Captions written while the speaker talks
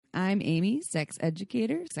I'm Amy, sex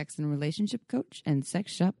educator, sex and relationship coach, and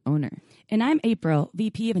sex shop owner. And I'm April,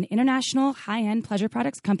 VP of an international high-end pleasure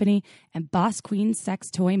products company and boss queen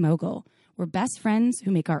sex toy mogul. We're best friends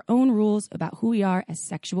who make our own rules about who we are as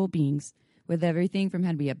sexual beings. With everything from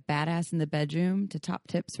how to be a badass in the bedroom to top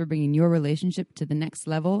tips for bringing your relationship to the next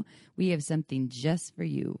level, we have something just for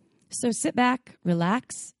you. So sit back,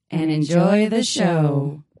 relax, and enjoy the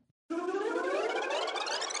show.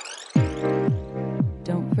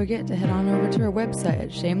 Don't forget to head on over to our website at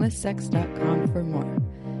shamelesssex.com for more.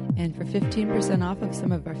 And for 15% off of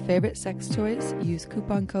some of our favorite sex toys, use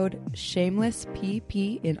coupon code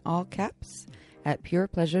SHAMELESSPP in all caps at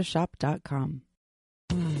purepleasureshop.com.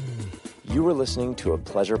 You are listening to a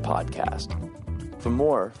pleasure podcast. For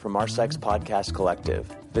more from our sex podcast collective,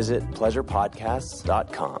 visit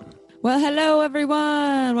pleasurepodcasts.com. Well, hello,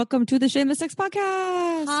 everyone. Welcome to the Shameless Sex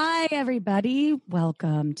Podcast. Hi, everybody.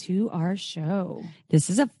 Welcome to our show. This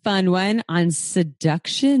is a fun one on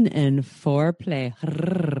seduction and foreplay.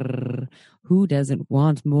 Who doesn't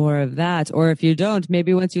want more of that? Or if you don't,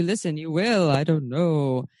 maybe once you listen, you will. I don't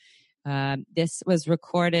know. This was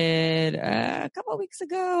recorded a couple of weeks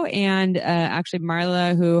ago, and actually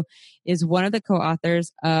Marla, who is one of the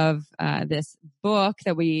co-authors of this book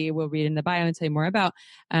that we will read in the bio and tell you more about,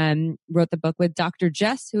 wrote the book with Dr.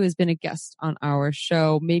 Jess, who has been a guest on our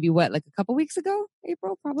show maybe like a couple weeks ago,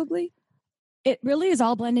 April, probably. It really is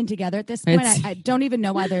all blending together at this point. I don't even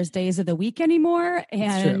know why there's days of the week anymore.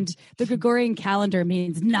 And the Gregorian calendar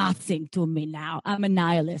means nothing to me now. I'm a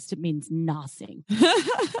nihilist. It means nothing.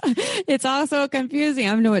 It's also confusing.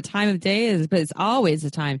 I don't know what time of day it is, but it's always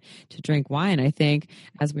a time to drink wine, I think,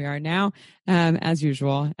 as we are now, as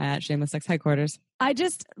usual, at Shameless Sex headquarters.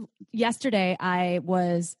 Yesterday, I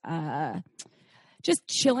was just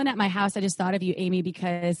chilling at my house. I just thought of you, Amy,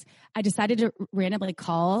 because I decided to randomly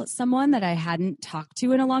call someone that I hadn't talked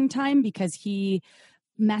to in a long time because he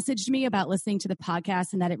messaged me about listening to the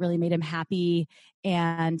podcast and that it really made him happy.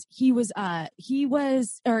 And he was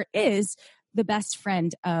or is the best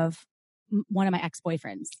friend of one of my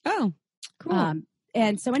ex-boyfriends. Oh, cool.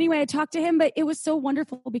 And so anyway, I talked to him, but it was so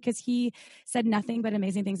wonderful because he said nothing but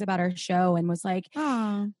amazing things about our show and was like,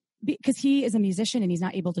 because he is a musician and he's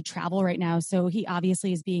not able to travel right now. So he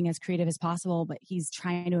obviously is being as creative as possible, but he's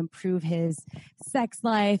trying to improve his sex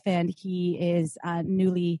life and he is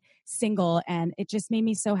newly single. And it just made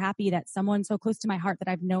me so happy that someone so close to my heart that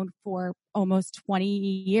I've known for almost 20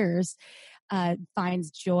 years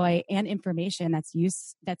finds joy and information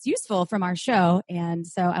that's useful from our show. And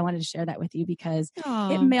so I wanted to share that with you because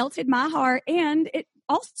it melted my heart. And it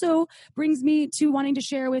also brings me to wanting to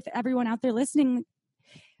share with everyone out there listening.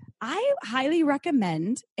 I highly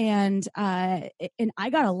recommend, and I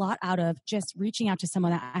got a lot out of just reaching out to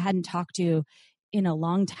someone that I hadn't talked to in a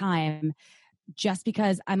long time, just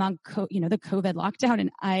because I'm on the COVID lockdown,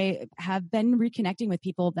 and I have been reconnecting with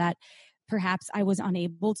people that perhaps I was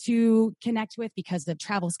unable to connect with because of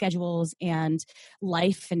travel schedules and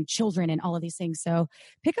life and children and all of these things. So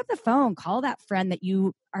pick up the phone, call that friend that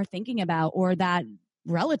you are thinking about, or that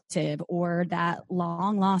relative, or that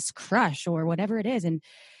long lost crush, or whatever it is, and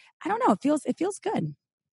I don't know. It feels good.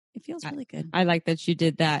 It feels really good. I like that you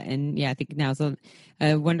did that. And yeah, I think now's a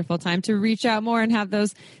wonderful time to reach out more and have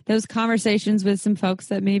those conversations with some folks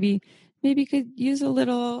that maybe could use a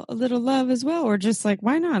little love as well. Or just like,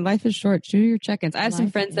 why not? Life is short. Do your check-ins. I have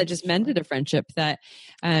some friends that just mended a friendship that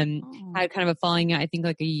had kind of a falling out, I think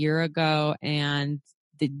like a year ago. And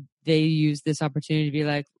they used this opportunity to be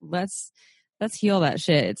like, let's heal that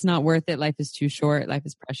shit. It's not worth it. Life is too short. Life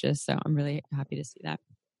is precious. So I'm really happy to see that.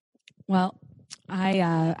 Well,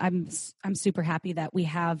 I'm super happy that we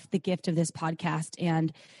have the gift of this podcast,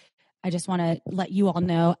 and I just want to let you all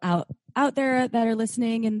know out there that are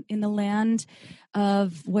listening in the land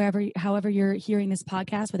of however you're hearing this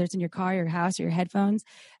podcast, whether it's in your car, your house, or your headphones.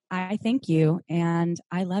 I thank you, and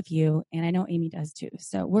I love you, and I know Amy does too.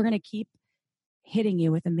 So we're going to keep hitting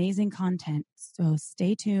you with amazing content. So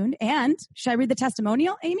stay tuned. And should I read the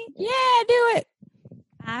testimonial, Amy? Yeah, do it.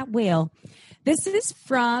 I will. This is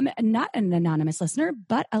from not an anonymous listener,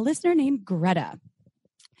 but a listener named Greta.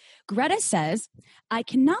 Greta says, I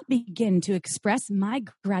cannot begin to express my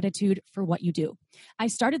gratitude for what you do. I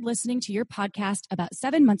started listening to your podcast about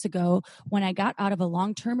 7 months ago when I got out of a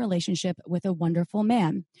long-term relationship with a wonderful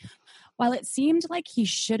man. While it seemed like he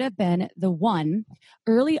should have been the one,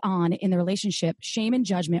 early on in the relationship, shame and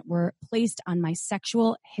judgment were placed on my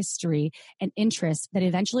sexual history and interests that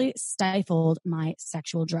eventually stifled my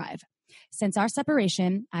sexual drive. Since our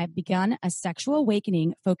separation, I've begun a sexual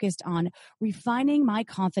awakening focused on refining my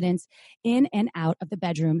confidence in and out of the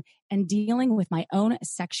bedroom and dealing with my own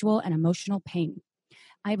sexual and emotional pain.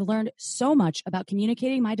 I've learned so much about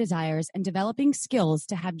communicating my desires and developing skills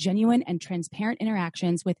to have genuine and transparent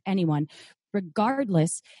interactions with anyone,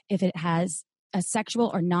 regardless if it has a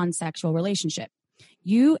sexual or non-sexual relationship.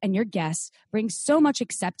 You and your guests bring so much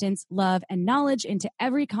acceptance, love, and knowledge into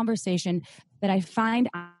every conversation that I find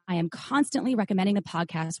I am constantly recommending the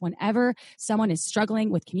podcast whenever someone is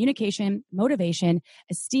struggling with communication, motivation,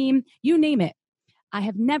 esteem, you name it. I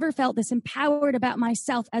have never felt this empowered about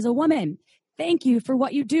myself as a woman. Thank you for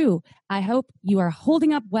what you do. I hope you are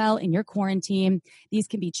holding up well in your quarantine. These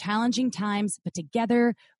can be challenging times, but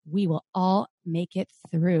together we will all make it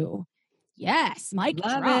through. Yes, Mike.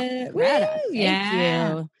 Love drop. it. Greta, Woo,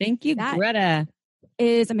 thank you. Thank you, That Greta.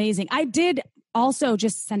 is amazing. I did also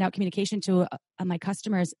just send out communication to my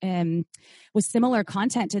customers with similar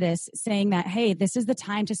content to this, saying that, hey, this is the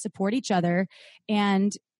time to support each other.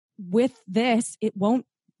 And with this, it won't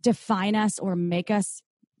define us or make us.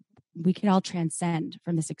 We could all transcend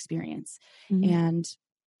from this experience, and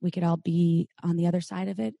we could all be on the other side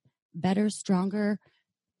of it, better, stronger,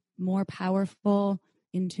 more powerful,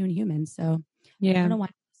 in tune humans. So I don't know why I'm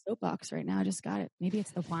on the soapbox right now. I just got it. Maybe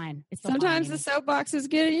it's the wine. Sometimes the soapbox is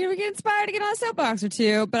good. We get inspired to get on a soapbox or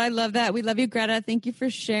two. But I love that. We love you, Greta. Thank you for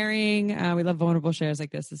sharing. We love vulnerable shares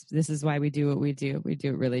like this. This is why we do what we do. We do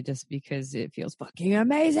it really just because it feels fucking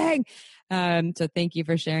amazing. So thank you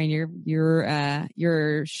for sharing.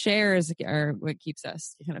 Your shares are what keeps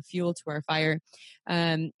us kind of fuel to our fire.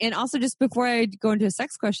 And also, just before I go into a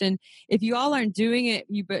sex question, if you all aren't doing it,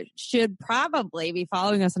 you should probably be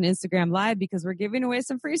following us on Instagram Live, because we're giving away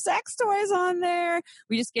some free sex toys on there.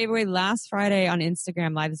 We just gave away last Friday on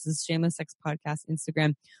Instagram Live. This is Shameless Sex Podcast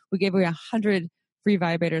Instagram. We gave away 100 free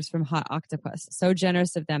vibrators from Hot Octopus. So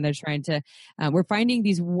generous of them. They're trying to, we're finding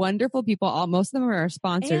these wonderful people. Most of them are our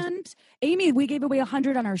sponsors. And Amy, we gave away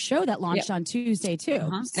 100 on our show that launched on Tuesday too.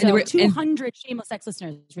 So 200 Shameless Sex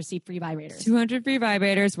listeners received free vibrators. 200 free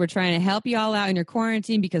vibrators. We're trying to help you all out in your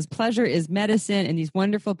quarantine, because pleasure is medicine, and these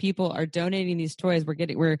wonderful people are donating these toys.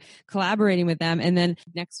 We're collaborating with them. And then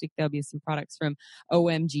next week, there'll be some products from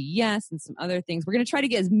OMG Yes and some other things. We're going to try to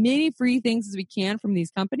get as many free things as we can from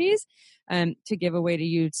these companies to give away to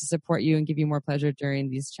you, to support you and give you more pleasure during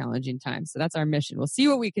these challenging times. So that's our mission. We'll see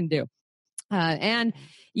what we can do. And,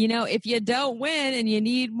 if you don't win and you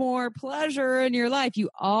need more pleasure in your life, you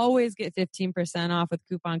always get 15% off with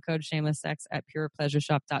coupon code Shameless Sex at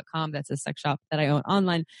purepleasureshop.com. That's a sex shop that I own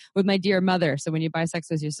online with my dear mother. So when you buy sex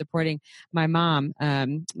toys, you're supporting my mom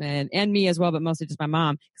and me as well, but mostly just my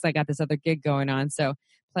mom, because I got this other gig going on. So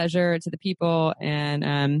pleasure to the people.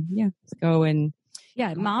 And let's go and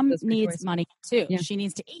mom needs toys. Money too. Yeah. She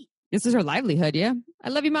needs to eat. This is her livelihood. Yeah. I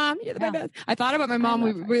love you, Mom. You're the best. I thought about my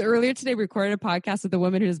mom. We earlier today recorded a podcast with a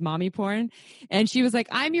woman who does mommy porn. And she was like,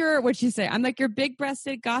 what'd she say? I'm like your big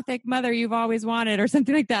breasted gothic mother you've always wanted, or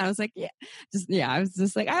something like that. I was like, I was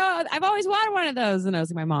just like, oh, I've always wanted one of those. And I was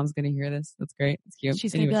like, my mom's going to hear this. That's great. It's cute.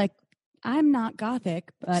 She's going to be like, I'm not gothic,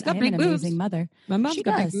 but I'm an amazing mother. My mom's she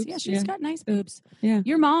got does. big boobs. Yeah, she's got nice boobs. Yeah.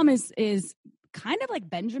 Your mom is kind of like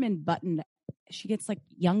Benjamin Button. She gets like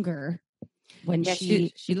younger when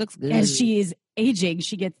she looks good. As she is aging,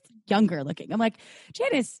 she gets younger looking. I'm like,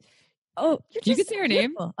 Janice, you can say her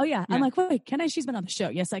name. Oh yeah. I'm like, wait, can I? She's been on the show.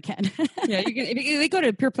 Yes, I can. Yeah, you can. If they go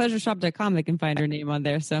to purepleasureshop.com, they can find her name on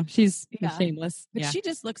there. So she's shameless. But she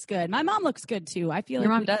just looks good. My mom looks good too. I feel your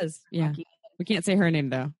like mom does. Yeah. We can't say her name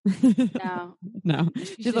though. No.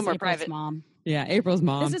 She's a little more private. Mom. Yeah, April's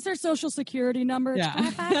mom. Is this her social security number?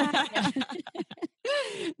 Yeah.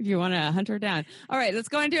 If you want to hunt her down. All right, let's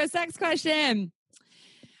go into a sex question.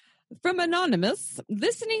 From Anonymous,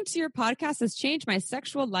 listening to your podcast has changed my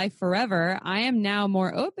sexual life forever. I am now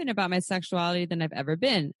more open about my sexuality than I've ever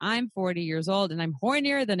been. I'm 40 years old and I'm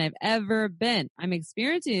hornier than I've ever been. I'm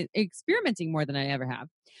experimenting more than I ever have.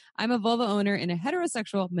 I'm a vulva owner in a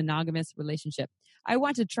heterosexual monogamous relationship. I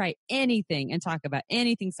want to try anything and talk about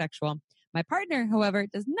anything sexual. My partner, however,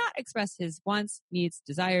 does not express his wants, needs,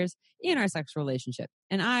 desires in our sexual relationship,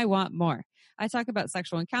 and I want more. I talk about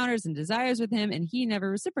sexual encounters and desires with him, and he never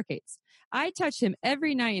reciprocates. I touch him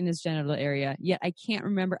every night in his genital area, yet I can't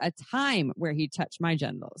remember a time where he touched my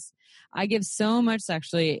genitals. I give so much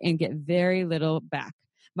sexually and get very little back.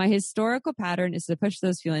 My historical pattern is to push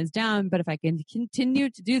those feelings down, but if I can continue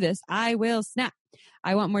to do this, I will snap.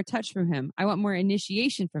 I want more touch from him. I want more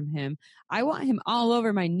initiation from him. I want him all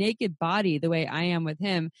over my naked body the way I am with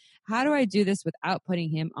him. How do I do this without putting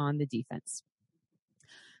him on the defense?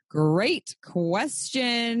 Great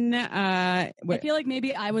question. I feel like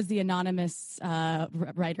maybe I was the anonymous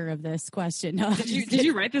writer of this question. No, did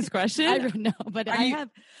you write this question? I don't know, but I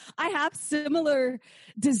have similar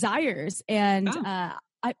desires, and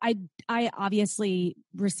I obviously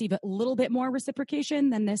receive a little bit more reciprocation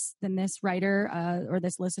than this writer or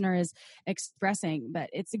this listener is expressing, but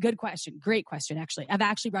it's a good question. Great question, actually. I've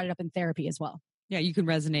actually brought it up in therapy as well. Yeah, you can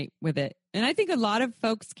resonate with it. And I think a lot of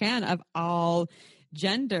folks can, of all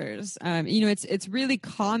genders. It's really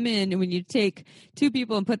common when you take two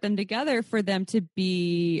people and put them together for them to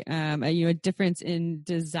be a difference in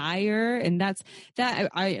desire. And that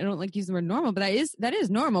I don't like using the word normal, but that is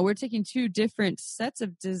normal. We're taking two different sets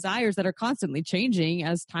of desires that are constantly changing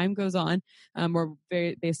as time goes on, or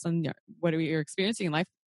based on what we are experiencing in life.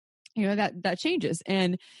 That changes.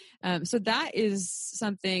 And so that is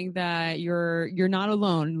something that you're not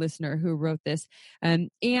alone, listener, who wrote this. And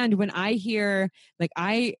when I hear, like,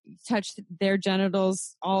 I touch their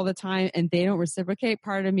genitals all the time and they don't reciprocate,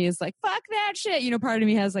 part of me is like, fuck that shit. Part of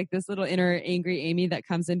me has like this little inner angry Amy that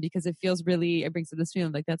comes in because it brings up this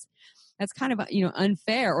feeling like that's kind of,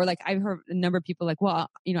 unfair. Or like I've heard a number of people like, well,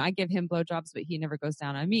 I give him blowjobs, but he never goes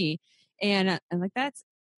down on me. And like,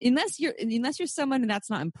 unless you're someone and that's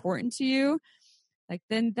not important to you, like,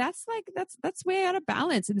 then that's way out of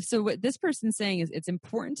balance. And so what this person's saying is it's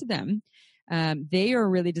important to them. They are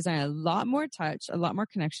really desiring a lot more touch, a lot more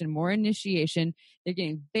connection, more initiation. They're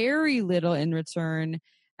getting very little in return.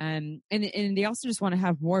 And they also just want to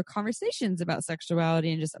have more conversations about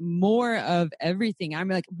sexuality and just more of everything. I'm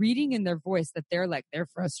like reading in their voice that they're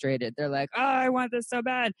frustrated. They're like, oh, I want this so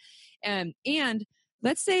bad. And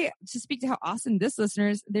let's say, to speak to how awesome this listener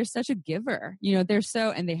is, they're such a giver.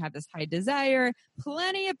 And they have this high desire.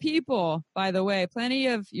 Plenty of people, by the way,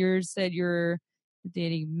 you said you're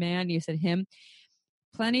dating man, you said him.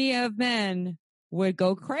 Plenty of men would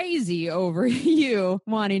go crazy over you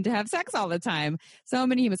wanting to have sex all the time. So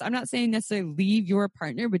many humans. I'm not saying necessarily leave your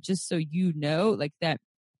partner, but just so you know, like that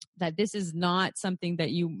this is not something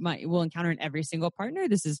that you will encounter in every single partner.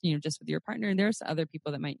 This is, just with your partner, and there's other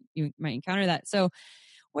people that you might encounter that. So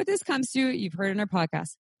what this comes to, you've heard in our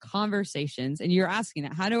podcast, conversations, and you're asking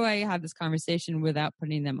that, how do I have this conversation without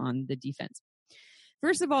putting them on the defense?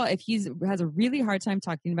 First of all, if he has a really hard time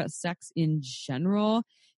talking about sex in general,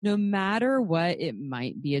 no matter what, it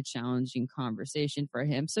might be a challenging conversation for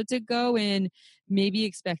him. So to go in maybe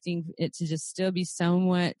expecting it to just still be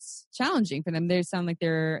somewhat challenging for them, they sound like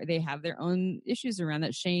they have their own issues around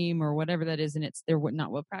that, shame or whatever that is, and they're not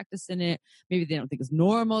well practiced in it. Maybe they don't think it's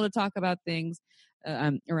normal to talk about things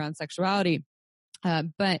around sexuality.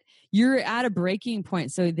 But you're at a breaking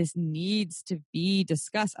point. So this needs to be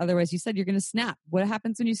discussed. Otherwise, you said you're going to snap. What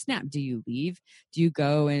happens when you snap? Do you leave? Do you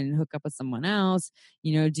go and hook up with someone else?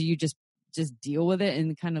 Do you just deal with it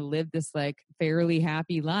and kind of live this like fairly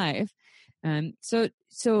happy life? So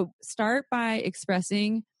start by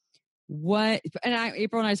expressing April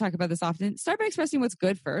and I talk about this often. Start by expressing what's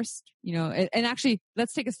good first, and actually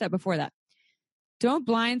let's take a step before that. Don't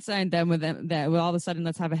blindside them with all of a sudden,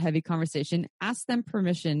 let's have a heavy conversation. Ask them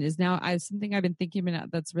permission. Something I've been thinking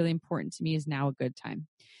about that's really important to me, is now a good time?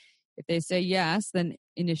 If they say yes, then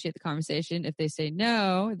initiate the conversation. If they say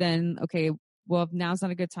no, then okay, well, if now's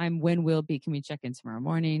not a good time, when will be? Can we check in tomorrow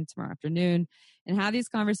morning, tomorrow afternoon? And have these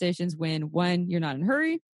conversations when, 1, you're not in a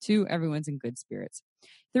hurry, 2, everyone's in good spirits.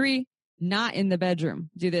 3, not in the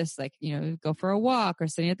bedroom. Do this like, go for a walk or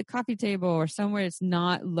sitting at the coffee table or somewhere it's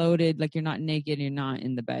not loaded, like you're not naked, you're not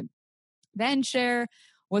in the bed. Then share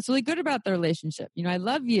what's really good about the relationship. I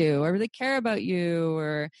love you. I really care about you.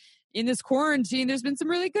 Or in this quarantine, there's been some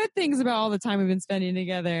really good things about all the time we've been spending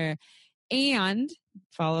together. And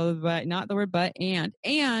followed by, not the word but, and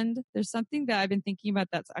there's something that I've been thinking about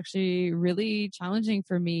that's actually really challenging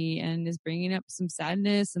for me and is bringing up some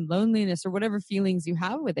sadness and loneliness or whatever feelings you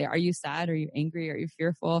have with it. Are you sad? Are you angry? Are you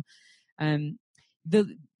fearful?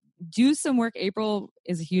 Do some work. April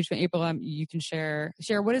is a huge fan. April, you can share.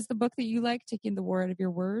 What is the book that you like? Taking the War Out of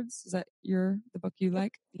Your Words. Is that the book you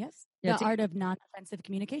like? Yes. Yeah, the Art of Non-Offensive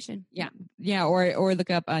Communication. Yeah. Or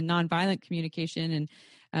look up nonviolent communication,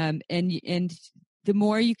 and the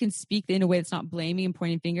more you can speak in a way that's not blaming and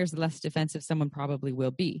pointing fingers, the less defensive someone probably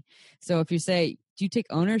will be. So if you say, do you take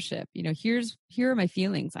ownership? Here are my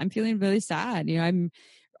feelings. I'm feeling really sad.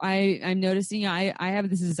 I'm noticing I have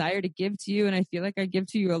this desire to give to you, and I feel like I give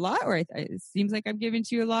to you a lot, or it seems like I'm giving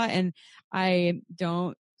to you a lot, and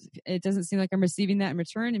it doesn't seem like I'm receiving that in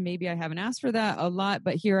return, and maybe I haven't asked for that a lot,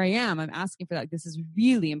 but here I am. I'm asking for that. This is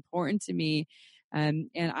really important to me. And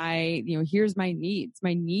here's my needs.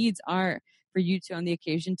 My needs are for you to, on the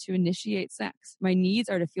occasion, to initiate sex. My needs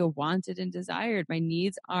are to feel wanted and desired. My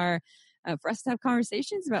needs are for us to have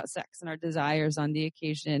conversations about sex and our desires on the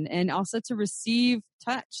occasion, and also to receive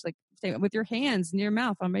touch, like with your hands and your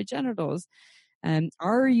mouth on my genitals.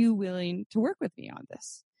 Are you willing to work with me on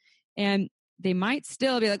this? And they might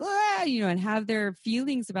still be like, ah, and have their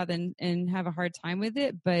feelings about it and have a hard time with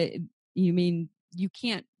it. But you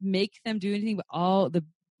can't make them do anything, but all the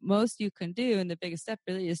most you can do, and the biggest step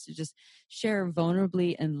really is to just share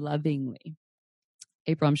vulnerably and lovingly.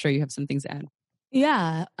 April, I'm sure you have some things to add.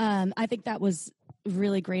 Yeah, I think that was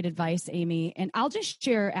really great advice, Amy. And I'll just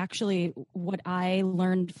share actually what I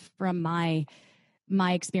learned from my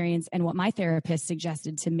experience and what my therapist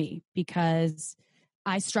suggested to me, because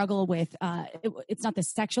I struggle with, it's not the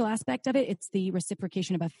sexual aspect of it. It's the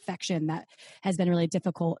reciprocation of affection that has been really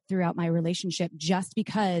difficult throughout my relationship, just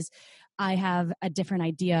because I have a different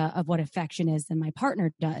idea of what affection is than my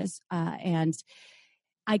partner does. And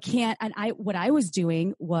I can't, and what I was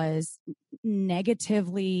doing was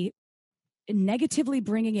negatively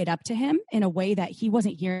bringing it up to him in a way that he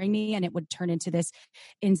wasn't hearing me, and it would turn into this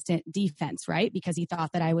instant defense, right? Because he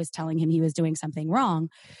thought that I was telling him he was doing something wrong.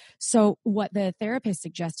 So what the therapist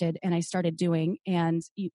suggested, and I started doing, and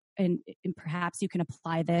perhaps you can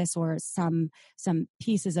apply this or some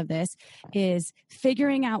pieces of this, is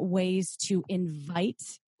figuring out ways to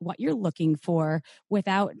invite what you're looking for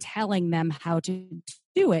without telling them how to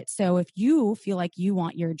do it. So if you feel like you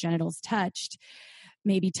want your genitals touched,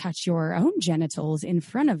 maybe touch your own genitals in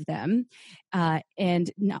front of them,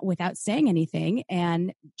 and not without saying anything,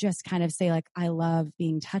 and just kind of say like, I love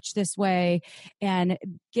being touched this way, and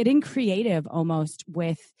getting creative almost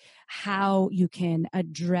with how you can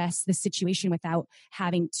address the situation without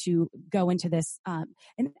having to go into this.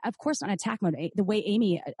 And of course, on attack mode, the way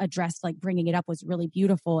Amy addressed like bringing it up was really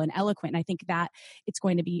beautiful and eloquent. And I think that it's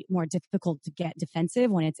going to be more difficult to get defensive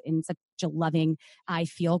when it's in such a loving, I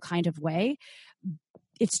feel kind of way.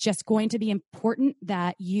 It's just going to be important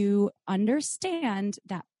that you understand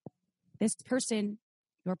that this person,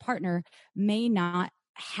 your partner, may not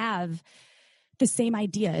have the same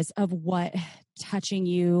ideas of what touching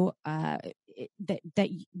you, that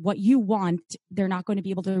what you want. They're not going to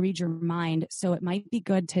be able to read your mind. So it might be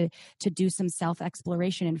good to do some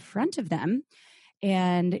self-exploration in front of them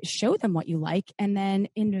and show them what you like, and then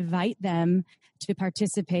invite them to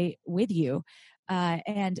participate with you.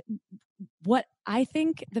 And what I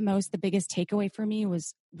think the biggest takeaway for me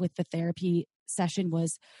was with the therapy session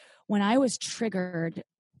was when I was triggered,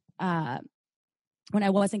 when I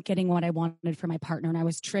wasn't getting what I wanted for my partner and I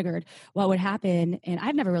was triggered, what would happen, and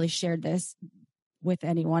I've never really shared this with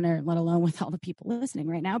anyone, or let alone with all the people listening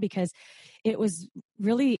right now, because it was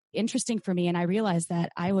really interesting for me. And I realized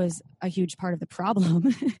that I was a huge part of the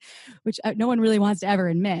problem, which no one really wants to ever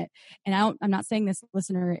admit. And I'm not saying this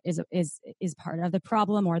listener is part of the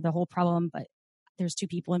problem or the whole problem, but there's two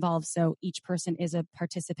people involved. So each person is a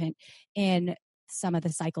participant in some of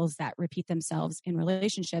the cycles that repeat themselves in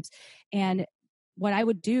relationships. And what I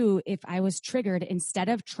would do if I was triggered, instead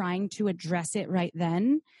of trying to address it right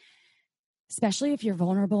then, especially if you're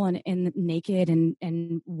vulnerable and naked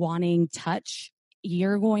and wanting touch,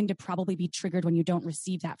 you're going to probably be triggered when you don't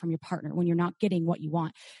receive that from your partner, when you're not getting what you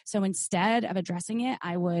want. So instead of addressing it,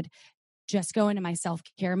 I would just go into my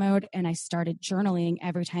self-care mode, and I started journaling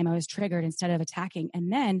every time I was triggered instead of attacking.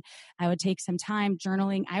 And then I would take some time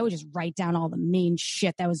journaling. I would just write down all the mean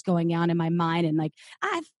shit that was going on in my mind, and like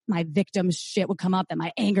my victim shit would come up, and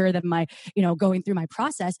my anger, that my, going through my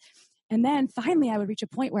process. And then finally I would reach a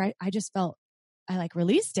point where I just felt I like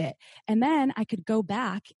released it. And then I could go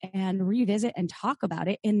back and revisit and talk about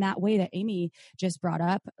it in that way that Amy just brought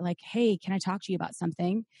up. Like, hey, can I talk to you about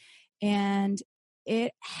something? And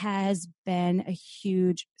it has been a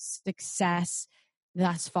huge success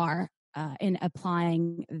thus far in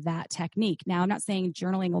applying that technique. Now, I'm not saying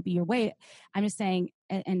journaling will be your way. I'm just saying,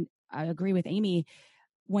 and I agree with Amy,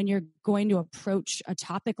 when you're going to approach a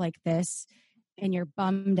topic like this, and you're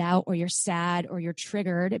bummed out or you're sad or you're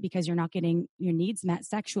triggered because you're not getting your needs met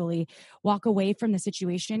sexually, walk away from the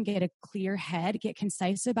situation, get a clear head, get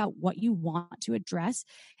concise about what you want to address,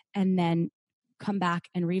 and then come back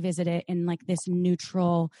and revisit it in like this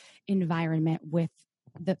neutral environment with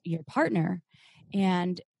your partner.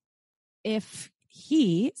 And if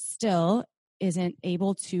he still isn't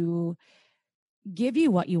able to give you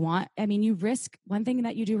what you want, I mean, you risk, one thing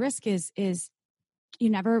that you do risk is you're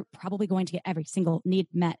never probably going to get every single need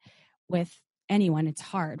met with anyone. It's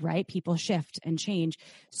hard, right? People shift and change.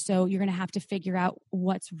 So you're going to have to figure out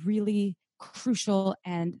what's really crucial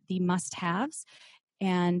and the must-haves,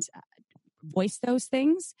 and voice those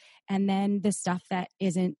things. And then the stuff that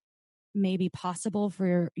isn't maybe possible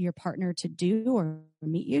for your partner to do or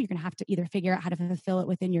meet you, you're going to have to either figure out how to fulfill it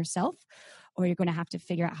within yourself, or you're going to have to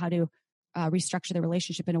figure out how to restructure the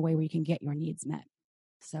relationship in a way where you can get your needs met.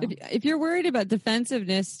 So if you're worried about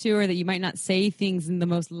defensiveness too, or that you might not say things in the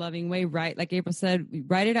most loving way, right? Like April said,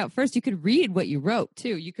 write it out first. You could read what you wrote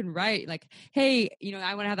too. You can write like, hey,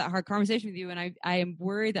 I want to have that hard conversation with you, and I am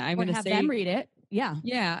worried that I'm going to have say them read it. Yeah.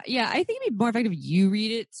 I think it'd be more effective if you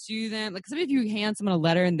read it to them. Like, sometimes if you hand someone a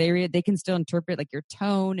letter and they read it, they can still interpret like your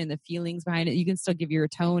tone and the feelings behind it. You can still give your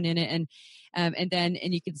tone in it, and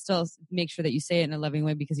you can still make sure that you say it in a loving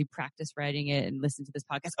way because you practice writing it and listen to this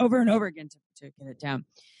podcast over and over again to get it down.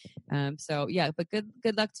 But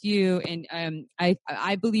good luck to you. And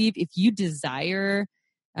I believe if you desire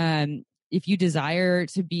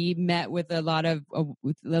to be met with a lot of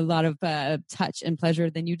touch and pleasure,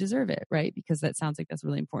 then you deserve it, right? Because that sounds like that's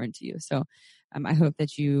really important to you. So I hope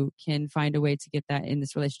that you can find a way to get that in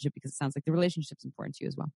this relationship, because it sounds like the relationship's important to you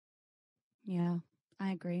as well. Yeah,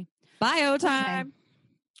 I agree. Bio time.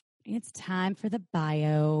 Okay. It's time for the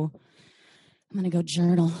bio. I'm going to go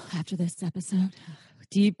journal after this episode.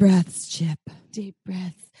 Deep breaths, Chip. Deep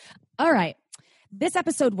breaths. All right. This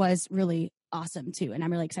episode was really awesome too, and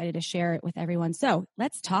I'm really excited to share it with everyone. So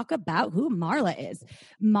let's talk about who Marla is.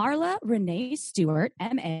 Marla Renee Stewart,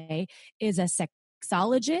 MA, is a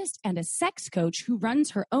sexologist and a sex coach who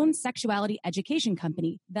runs her own sexuality education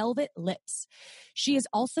company, Velvet Lips. She is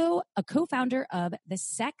also a co-founder of the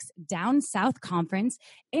Sex Down South Conference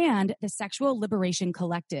and the Sexual Liberation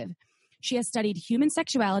Collective. She has studied human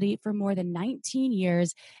sexuality for more than 19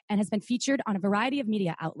 years and has been featured on a variety of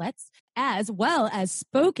media outlets, as well as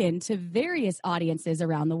spoken to various audiences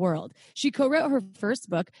around the world. She co-wrote her first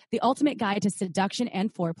book, The Ultimate Guide to Seduction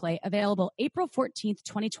and Foreplay, available April 14th,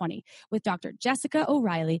 2020, with Dr. Jessica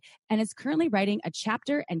O'Reilly, and is currently writing a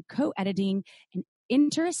chapter and co-editing an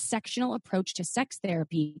intersectional approach to sex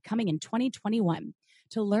therapy coming in 2021.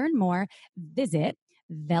 To learn more, visit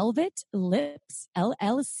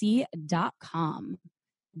velvetlipsllc.com.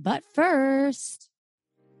 But first,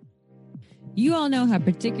 you all know how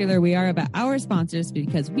particular we are about our sponsors,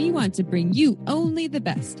 because we want to bring you only the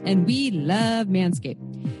best, and we love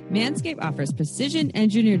Manscaped. Manscaped offers precision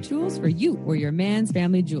engineered tools for you or your man's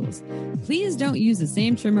family jewels. Please don't use the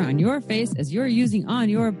same trimmer on your face as you're using on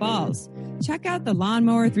your balls. Check out the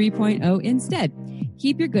Lawnmower 3.0 instead.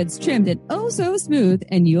 Keep your goods trimmed and oh so smooth,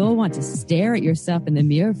 and you'll want to stare at yourself in the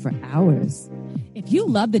mirror for hours. If you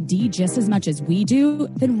love the D just as much as we do,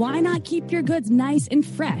 then why not keep your goods nice and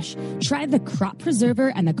fresh? Try the Crop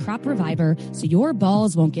Preserver and the Crop Reviver so your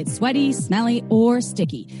balls won't get sweaty, smelly, or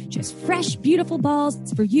sticky. Just fresh, beautiful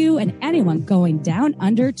balls for you and anyone going down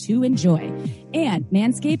under to enjoy. And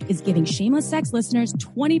Manscaped is giving Shameless Sex listeners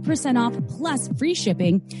 20% off plus free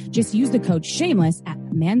shipping. Just use the code SHAMELESS at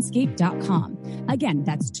manscaped.com. Again,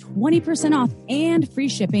 that's 20% off and free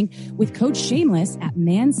shipping with code SHAMELESS at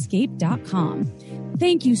manscaped.com.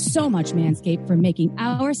 Thank you so much, Manscaped, for making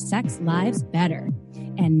our sex lives better.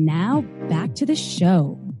 And now back to the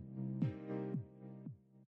show.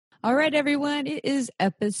 All right, everyone, it is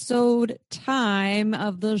episode time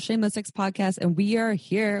of the Shameless Sex Podcast, and we are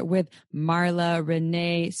here with Marla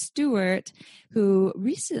Renee Stewart, who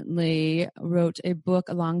recently wrote a book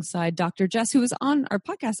alongside Dr. Jess, who was on our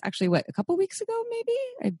podcast actually, a couple weeks ago, maybe,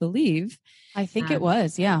 I believe. I think it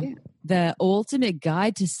was, yeah. The Ultimate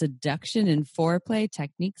Guide to Seduction and Foreplay,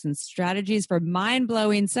 Techniques and Strategies for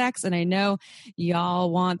Mind-Blowing Sex. And I know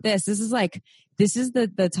y'all want this. This is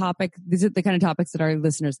the topic. These are the kind of topics that our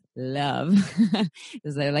listeners love.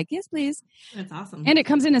 Is they're like, yes, please. That's awesome. And it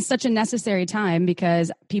comes in at such a necessary time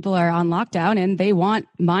because people are on lockdown and they want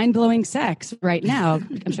mind-blowing sex right now.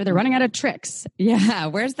 I'm sure they're running out of tricks. Yeah. How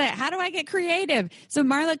do I get creative? So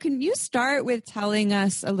Marla, can you start with telling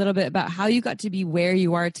us a little bit about how you got to be where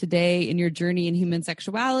you are today in your journey in human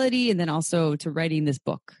sexuality, and then also to writing this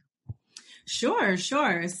book? Sure.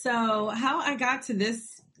 So how I got to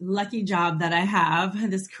this lucky job that I have,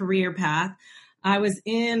 this career path, I was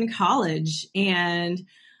in college and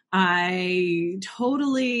I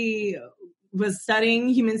totally was studying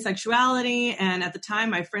human sexuality. And at the time,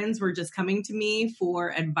 my friends were just coming to me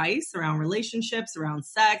for advice around relationships, around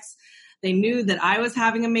sex. They knew that I was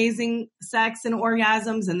having amazing sex and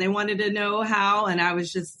orgasms, and they wanted to know how, and I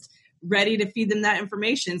was just ready to feed them that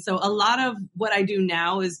information. So a lot of what I do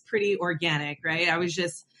now is pretty organic, right? I was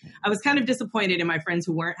kind of disappointed in my friends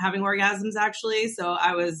who weren't having orgasms, actually. So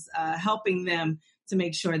I was helping them to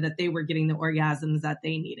make sure that they were getting the orgasms that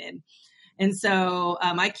they needed. And so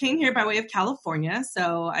I came here by way of California.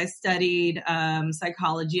 So I studied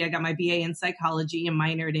psychology. I got my BA in psychology and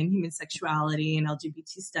minored in human sexuality and LGBT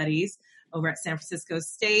studies over at San Francisco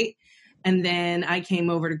State. And then I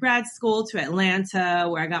came over to grad school to Atlanta,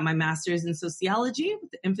 where I got my master's in sociology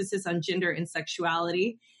with the emphasis on gender and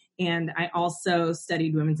sexuality. And I also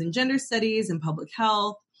studied women's and gender studies and public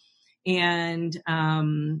health, and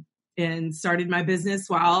started my business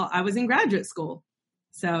while I was in graduate school.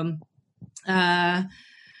 So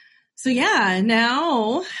yeah,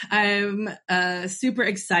 now I'm super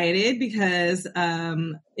excited because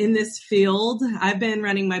in this field, I've been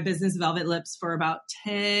running my business Velvet Lips for about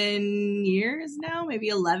 10 years now, maybe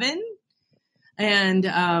 11. And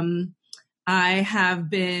I have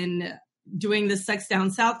been doing the Sex Down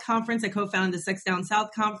South conference. I co-founded the Sex Down South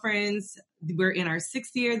conference. We're in our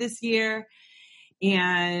 6th year this year.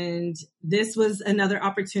 And this was another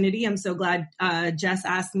opportunity. I'm so glad Jess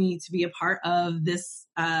asked me to be a part of this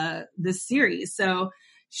series. So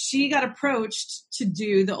she got approached to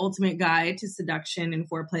do the Ultimate Guide to Seduction and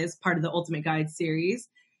Foreplay as part of the Ultimate Guide series.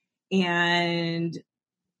 And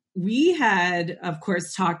we had, of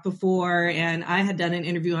course, talked before, and I had done an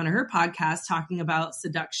interview on her podcast talking about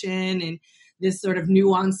seduction and this sort of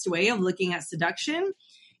nuanced way of looking at seduction.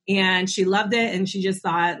 And she loved it. And she just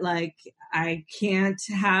thought, like, I can't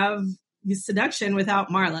have seduction without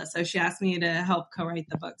Marla. So she asked me to help co-write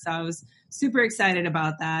the book. So I was super excited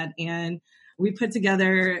about that. And we put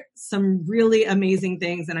together some really amazing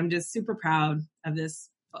things. And I'm just super proud of this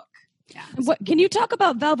book. Yeah. What, can you talk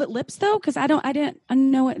about Velvet Lips though? Because I didn't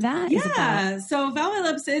know what that is about. Yeah. So Velvet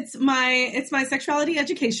Lips, it's my sexuality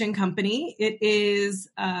education company. It is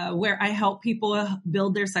where I help people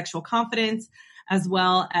build their sexual confidence, as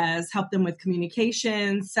well as help them with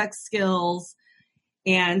communication, sex skills,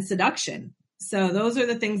 and seduction. So those are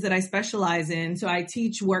the things that I specialize in. So I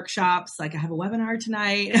teach workshops, like I have a webinar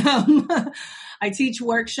tonight. I teach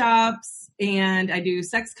workshops and I do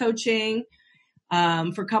sex coaching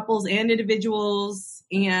for couples and individuals.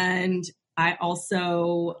 And I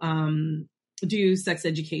also do sex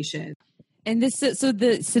education. And so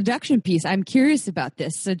the seduction piece, I'm curious about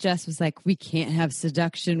this. So Jess was like, we can't have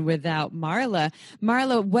seduction without Marla.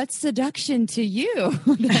 Marla, what's seduction to you?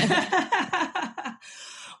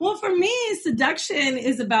 Well, for me, seduction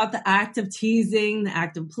is about the act of teasing, the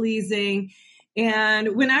act of pleasing.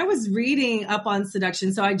 And when I was reading up on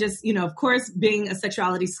seduction, so I just, of course, being a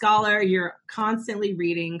sexuality scholar, you're constantly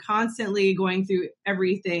reading, constantly going through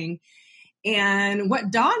everything. And what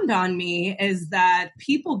dawned on me is that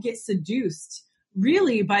people get seduced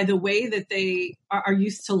really by the way that they are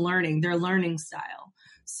used to learning, their learning style.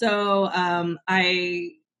 So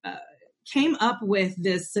I came up with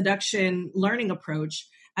this seduction learning approach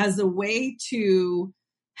as a way to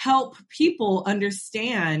help people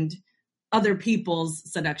understand other people's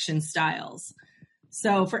seduction styles.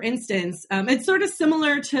 So for instance, it's sort of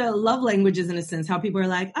similar to love languages in a sense, how people are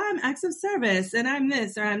like, I'm acts of service and I'm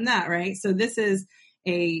this or I'm that, right? So this is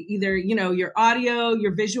either, your audio,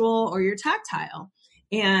 your visual, or your tactile.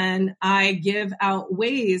 And I give out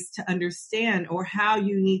ways to understand, or how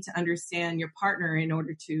you need to understand your partner in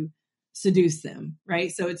order to seduce them,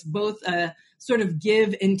 right? So it's both a sort of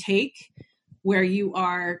give and take, where you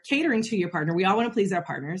are catering to your partner. We all want to please our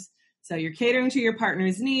partners. So you're catering to your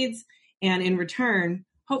partner's needs, and in return,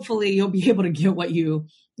 hopefully you'll be able to get what you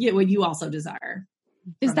also desire.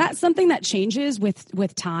 Is that something that changes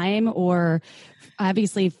with time, or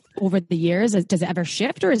obviously over the years? Does it ever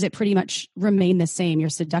shift, or is it pretty much remain the same, your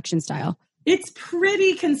seduction style? It's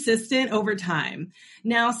pretty consistent over time.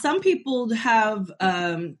 Now, some people have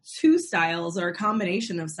two styles or a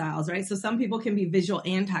combination of styles, right? So some people can be visual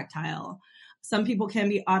and tactile. Some people can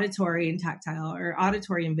be auditory and tactile, or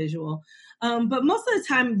auditory and visual. But most of the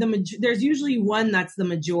time, there's usually one that's the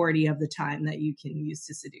majority of the time that you can use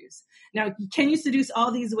to seduce. Now, can you seduce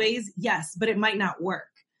all these ways? Yes, but it might not work,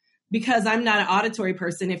 because I'm not an auditory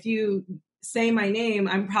person. If you say my name,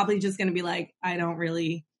 I'm probably just going to be like, I don't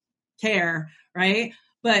really care, right?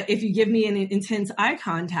 But if you give me an intense eye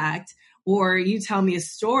contact, or you tell me a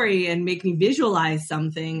story and make me visualize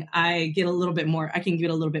something, I can get a little bit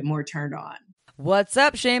more turned on. What's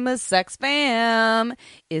up, shameless sex fam?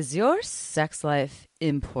 Is your sex life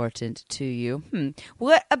important to you?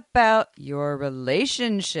 What about your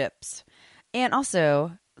relationships? And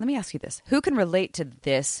also, let me ask you this. Who can relate to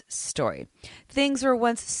this story? Things were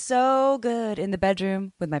once so good in the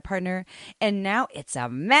bedroom with my partner, and now it's a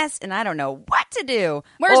mess, and I don't know what to do.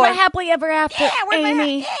 Where's my happily ever after,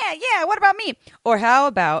 Amy? Yeah, what about me? Or how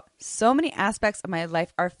about so many aspects of my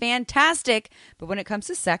life are fantastic, but when it comes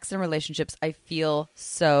to sex and relationships, I feel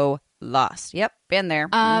so lost. Yep, been there.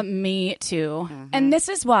 Me too. Mm-hmm. And this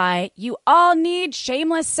is why you all need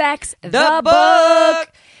Shameless Sex, the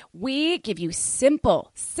book. We give you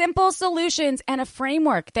simple solutions and a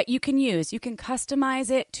framework that you can use. You can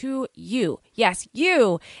customize it to you. Yes,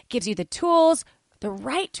 you. It gives you the tools the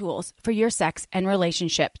right tools for your sex and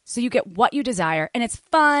relationship so you get what you desire. And it's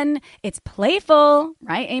fun, it's playful,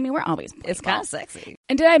 right, Amy? We're always playful. It's kind of sexy.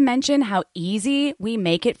 And did I mention how easy we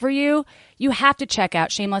make it for you? You have to check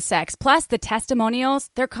out Shameless Sex. Plus, the testimonials,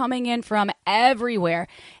 they're coming in from everywhere.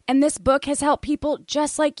 And this book has helped people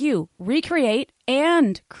just like you recreate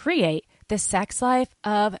and create the sex life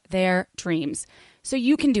of their dreams. So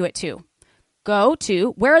you can do it too. Go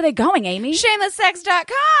to, where are they going, Amy?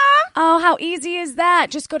 ShamelessSex.com. Oh, how easy is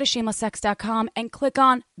that? Just go to shamelesssex.com and click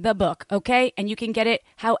on the book, okay? And you can get it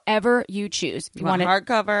however you choose. If you want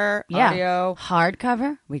hardcover, audio.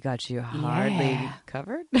 Hardcover? We got you hardly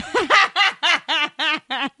covered.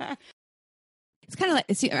 It's kind of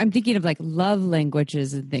like, see, I'm thinking of like love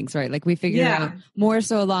languages and things, right? Like we figure out more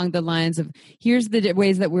so along the lines of here's the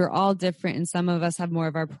ways that we're all different. And some of us have more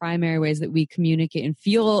of our primary ways that we communicate and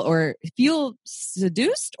feel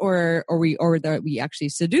seduced or that we actually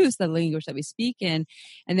seduce the language that we speak in.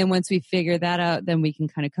 And then once we figure that out, then we can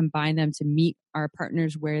kind of combine them to meet our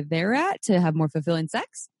partners where they're at to have more fulfilling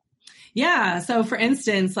sex. Yeah. So for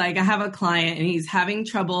instance, like I have a client and he's having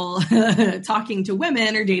trouble talking to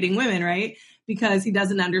women or dating women, right? Because he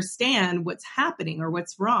doesn't understand what's happening or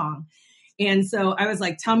what's wrong. And so I was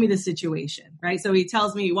like, tell me the situation, right? So he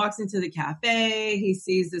tells me he walks into the cafe. He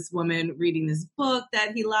sees this woman reading this book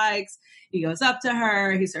that he likes. He goes up to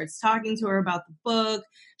her. He starts talking to her about the book.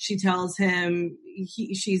 She tells him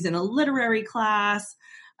she's in a literary class.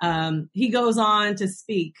 He goes on to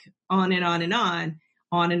speak on and on and on.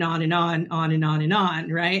 On and on and on and on and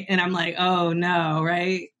on, right? And I'm like, oh no,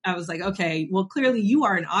 right? I was like, okay, well, clearly you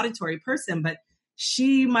are an auditory person, but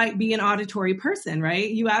she might be an auditory person, right?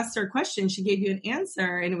 You asked her a question, she gave you an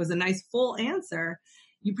answer, and it was a nice full answer.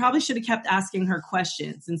 You probably should have kept asking her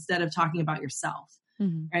questions instead of talking about yourself,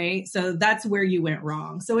 right? So that's where you went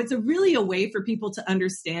wrong. So it's really a way for people to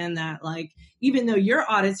understand that, like, even though you're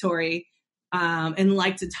auditory and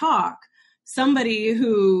like to talk, somebody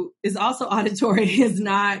who is also auditory is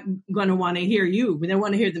not going to want to hear you, but they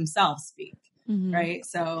want to hear themselves speak, right?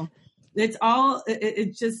 So it's all,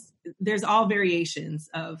 it just, there's all variations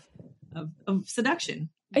of seduction.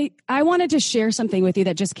 I wanted to share something with you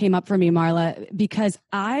that just came up for me, Marla, because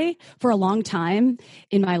I, for a long time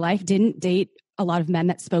in my life, didn't date a lot of men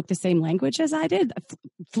that spoke the same language as I did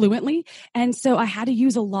fluently. And so I had to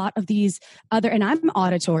use a lot of these other, and I'm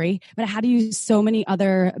auditory, but I had to use so many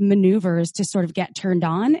other maneuvers to sort of get turned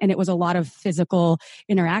on. And it was a lot of physical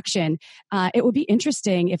interaction. It would be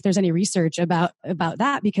interesting if there's any research about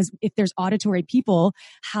that, because if there's auditory people,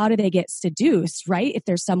 how do they get seduced, right? If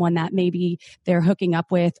there's someone that maybe they're hooking up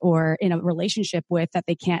with or in a relationship with that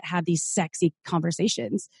they can't have these sexy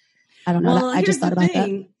conversations. I don't know. Well, I just thought about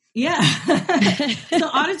that. Yeah. So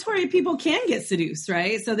auditory people can get seduced,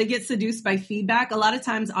 right? So they get seduced by feedback. A lot of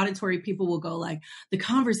times auditory people will go like, the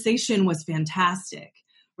conversation was fantastic,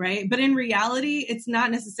 right? But in reality, it's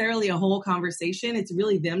not necessarily a whole conversation. It's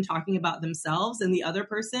really them talking about themselves and the other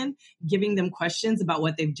person giving them questions about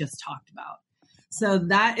what they've just talked about. So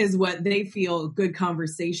that is what they feel good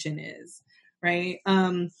conversation is, right?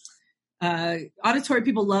 Auditory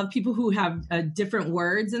people love people who have different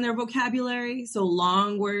words in their vocabulary. So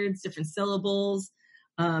long words, different syllables,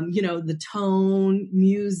 the tone,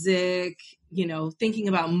 music, thinking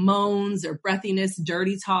about moans or breathiness,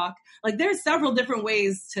 dirty talk. Like there's several different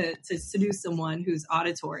ways to seduce someone who's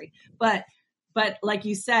auditory. But like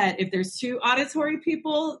you said, if there's two auditory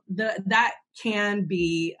people, that can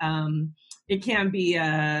be, it can be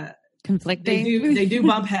conflicting. They do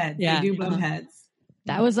bump heads. Yeah. They do bump heads.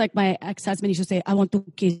 That was like my ex-husband used to say, I want to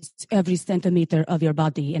kiss every centimeter of your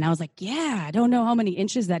body. And I was like, yeah, I don't know how many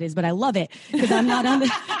inches that is, but I love it because I'm not on the,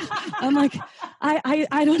 I'm like,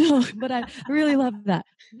 I don't know, but I really love that.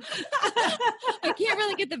 I can't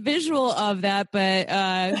really get the visual of that, but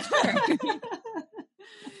sure.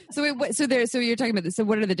 So you're talking about this. So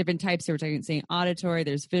what are the different types? So we're saying auditory,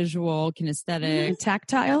 there's visual, kinesthetic,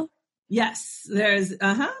 tactile. Yes, there's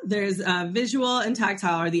visual and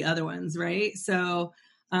tactile are the other ones, right? So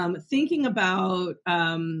thinking about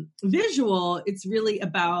visual, it's really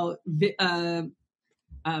about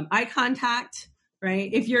eye contact, right?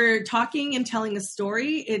 If you're talking and telling a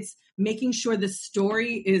story, it's making sure the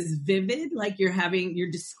story is vivid, like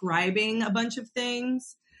you're describing a bunch of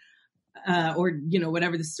things, or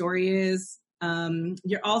whatever the story is.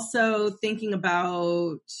 You're also thinking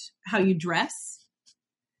about how you dress.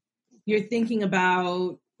 You're thinking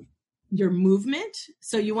about your movement.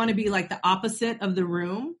 So you want to be like the opposite of the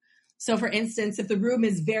room. So for instance, if the room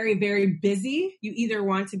is very, very busy, you either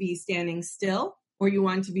want to be standing still or you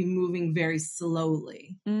want to be moving very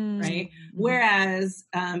slowly, right? Whereas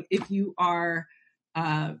if you are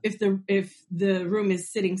if the room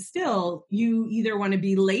is sitting still, you either want to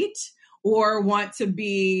be late or want to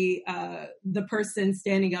be the person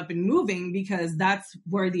standing up and moving, because that's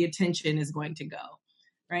where the attention is going to go,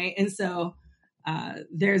 right? And so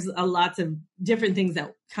there's a lots of different things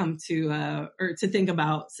that come to or to think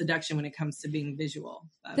about seduction when it comes to being visual.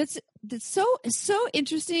 That's so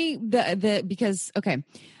interesting. Because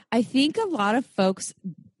I think a lot of folks,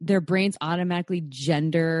 their brains automatically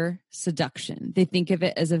gender seduction. They think of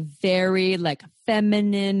it as a very like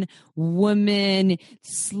feminine woman,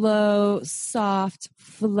 slow, soft,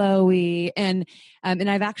 flowy. And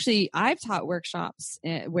I've taught workshops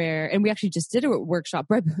where, and we actually just did a workshop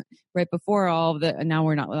right before all of the, and now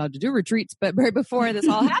we're not allowed to do retreats, but right before this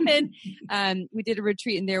all happened, we did a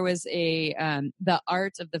retreat, and there was the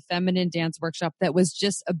art of the feminine dance workshop that was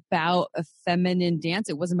just about a feminine dance.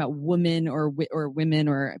 It wasn't about women or women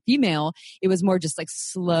or female. It was more just like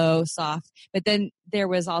slow, soft. But then there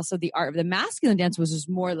was also the art of the masculine dance, was just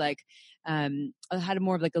more like, had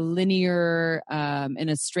more of like a linear and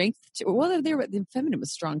a strength to, well, the feminine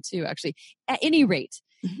was strong too, actually. At any rate,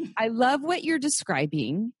 I love what you're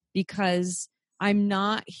describing, because I'm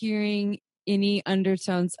not hearing any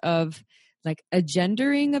undertones of like a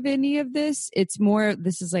gendering of any of this. It's more,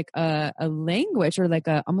 this is like a language, or like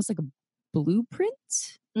almost like a blueprint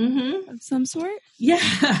of some sort. Yeah.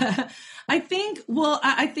 I think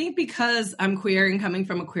because I'm queer and coming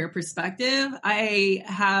from a queer perspective, I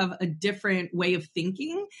have a different way of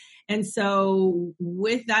thinking. And so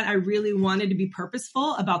with that, I really wanted to be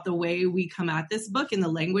purposeful about the way we come at this book and the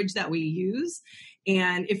language that we use.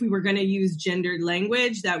 And if we were going to use gendered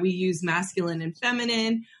language, that we use masculine and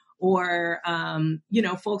feminine, or,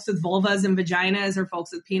 folks with vulvas and vaginas, or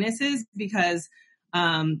folks with penises, because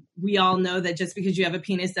we all know that just because you have a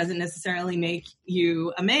penis doesn't necessarily make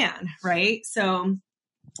you a man, right? So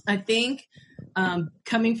I think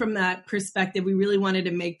coming from that perspective, we really wanted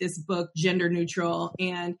to make this book gender neutral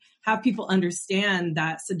and have people understand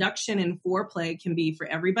that seduction and foreplay can be for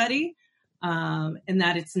everybody, and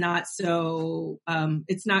that it's not so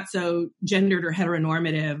gendered or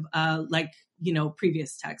heteronormative like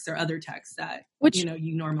previous texts or other texts that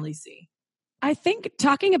you normally see. I think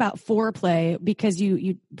talking about foreplay, because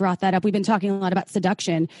you brought that up, we've been talking a lot about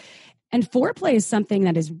seduction, and foreplay is something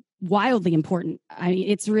that is wildly important. I mean,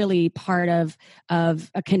 it's really part of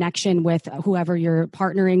a connection with whoever you're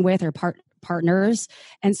partnering with, or partners.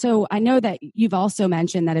 And so I know that you've also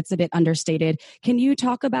mentioned that it's a bit understated. Can you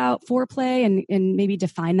talk about foreplay and maybe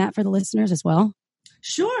define that for the listeners as well?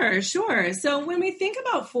 Sure. So when we think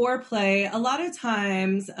about foreplay, a lot of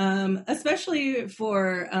times, especially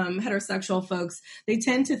for heterosexual folks, they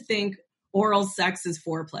tend to think oral sex is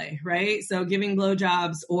foreplay, right? So giving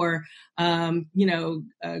blowjobs, or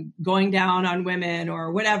going down on women,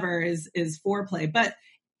 or whatever is foreplay. But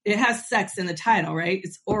it has sex in the title, right?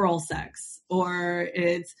 It's oral sex, or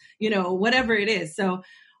it's whatever it is. So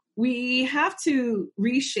we have to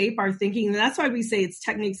reshape our thinking. And that's why we say it's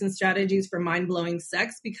techniques and strategies for mind-blowing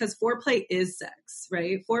sex, because foreplay is sex,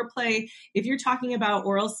 right? Foreplay, if you're talking about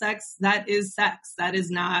oral sex, that is sex. That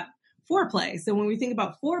is not foreplay. So when we think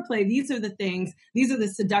about foreplay, these are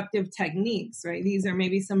the seductive techniques, right? These are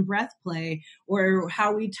maybe some breath play, or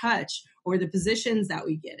how we touch, or the positions that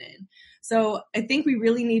we get in. So I think we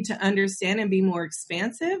really need to understand and be more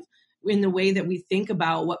expansive in the way that we think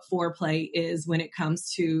about what foreplay is when it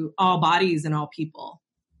comes to all bodies and all people.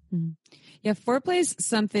 Yeah, foreplay is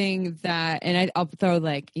something that, and I'll throw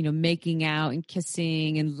like, making out and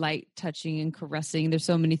kissing and light touching and caressing. There's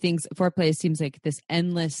so many things. Foreplay seems like this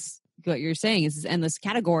endless, what you're saying is this endless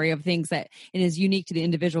category of things that it is unique to the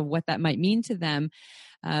individual, what that might mean to them.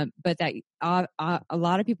 But that a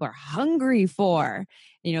lot of people are hungry for,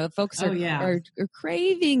 folks are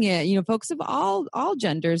craving it. Folks of all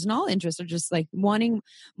genders and all interests are just like wanting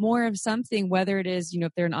more of something, whether it is,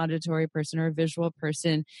 if they're an auditory person or a visual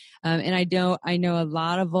person. And I know a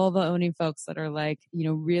lot of vulva owning folks that are like,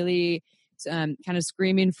 really kind of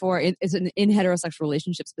screaming for it. It's in heterosexual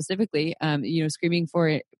relationships specifically, screaming for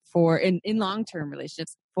it in long-term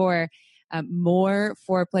relationships for more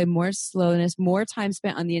foreplay, more slowness, more time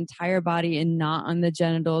spent on the entire body and not on the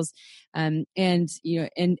genitals, or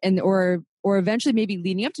eventually maybe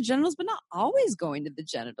leading up to genitals, but not always going to the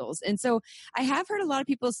genitals. And so I have heard a lot of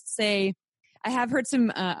people say, I have heard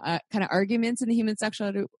some kind of arguments in the human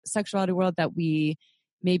sexuality world that we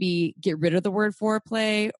maybe get rid of the word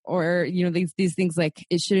foreplay, or these things like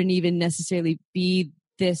it shouldn't even necessarily be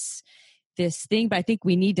this this thing, but I think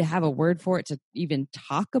we need to have a word for it to even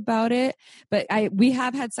talk about it. But we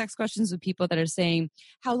have had sex questions with people that are saying,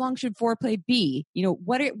 how long should foreplay be? You know,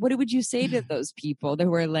 what would you say to those people that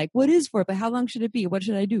were like, what is foreplay? How long should it be? What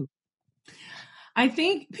should I do? I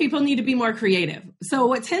think people need to be more creative. So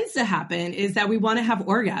what tends to happen is that we want to have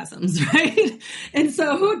orgasms, right? And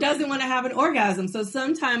so who doesn't want to have an orgasm? So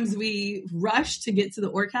sometimes we rush to get to the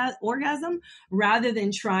orgasm rather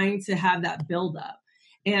than trying to have that buildup.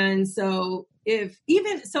 And so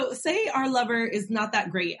say our lover is not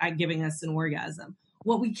that great at giving us an orgasm,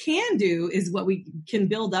 what we can do is what we can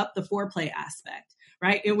build up the foreplay aspect,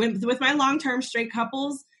 right? And with my long-term straight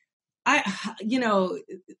couples,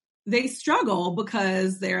 they struggle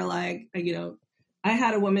because they're like, I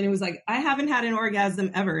had a woman who was like, I haven't had an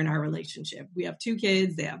orgasm ever in our relationship. We have 2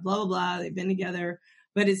 kids. They have blah, blah, blah. They've been together.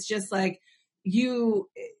 But it's just like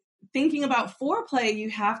thinking about foreplay,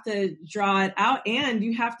 you have to draw it out and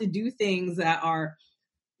you have to do things that are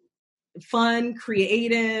fun,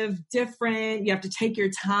 creative, different. You have to take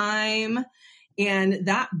your time. And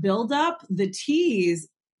that buildup, the tease,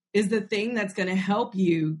 is the thing that's going to help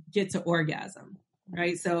you get to orgasm.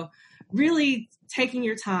 Right. So really taking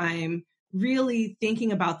your time, really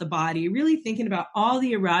thinking about the body, really thinking about all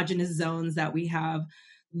the erogenous zones that we have.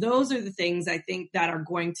 Those are the things I think that are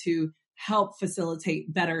going to help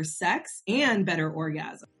facilitate better sex and better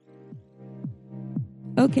orgasm.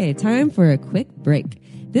 Okay, time for a quick break.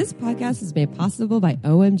 This podcast is made possible by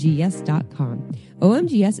OMGYes.com.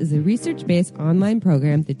 OMGYes is a research-based online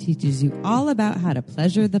program that teaches you all about how to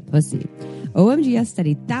pleasure the pussy. OMGYes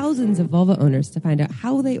studied thousands of vulva owners to find out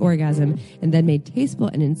how they orgasm and then made tasteful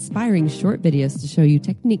and inspiring short videos to show you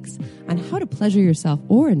techniques on how to pleasure yourself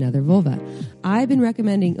or another vulva. I've been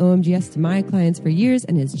recommending OMGYes to my clients for years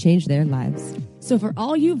and has changed their lives. So for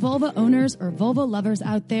all you vulva owners or vulva lovers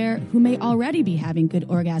out there who may already be having good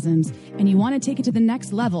orgasms and you want to take it to the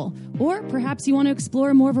next level, or perhaps you want to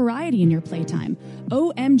explore more variety in your playtime,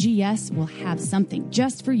 OMGYes will have something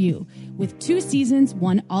just for you. With 2 seasons,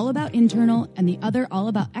 one all about internal and the other all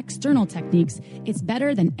about external techniques, it's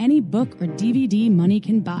better than any book or DVD money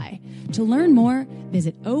can buy. To learn more,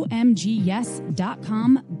 visit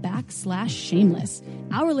omgyes.com/shameless.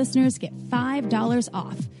 Our listeners get $5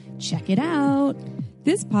 off. Check it out.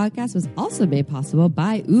 This podcast was also made possible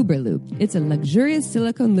by Uberlube. It's a luxurious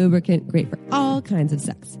silicone lubricant great for all kinds of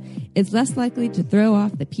sex. It's less likely to throw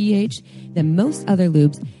off the pH than most other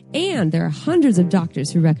lubes, and there are hundreds of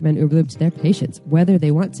doctors who recommend Uberlube to their patients, whether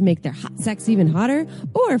they want to make their hot sex even hotter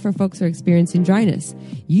or for folks who are experiencing dryness.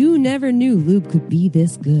 You never knew lube could be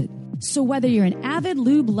this good. So whether you're an avid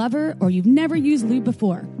lube lover or you've never used lube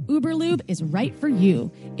before, Uberlube is right for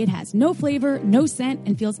you. It has no flavor, no scent,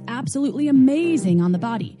 and feels absolutely amazing on the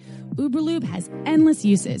body. Uberlube has endless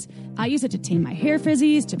uses. I use it to tame my hair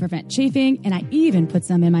frizzies, to prevent chafing, and I even put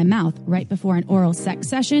some in my mouth right before an oral sex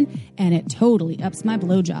session, and it totally ups my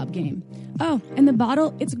blowjob game. Oh, and the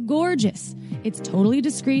bottle, it's gorgeous. It's totally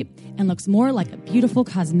discreet and looks more like a beautiful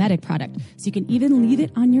cosmetic product, so you can even leave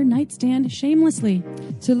it on your nightstand shamelessly.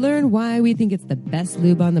 To learn why we think it's the best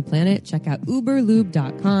lube on the planet, check out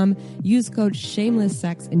uberlube.com. Use code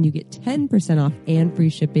shamelesssex and you get 10% off and free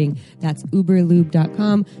shipping. That's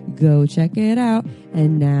uberlube.com. Go check it out.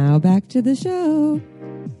 And now back to the show.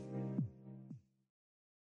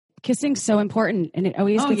 Kissing's so important, and it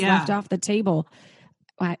always gets left off the table.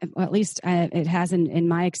 Well, at least it has in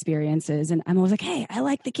my experiences. And I'm always like, hey, I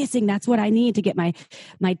like the kissing. That's what I need to get my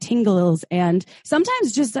tingles. And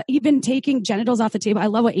sometimes just even taking genitals off the table. I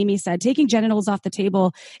love what Amy said, taking genitals off the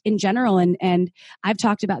table in general. And I've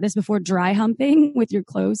talked about this before, dry humping with your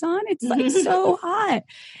clothes on. It's like so hot.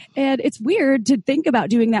 And it's weird to think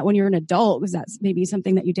about doing that when you're an adult, because that's maybe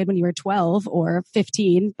something that you did when you were 12 or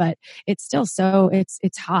 15, but it's still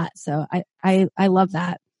it's hot. So I love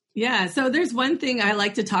that. Yeah. So there's one thing I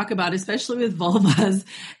like to talk about, especially with vulvas,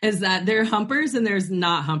 is that there are humpers and there's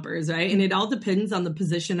not humpers, right? And it all depends on the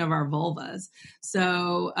position of our vulvas.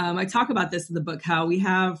 So I talk about this in the book, how we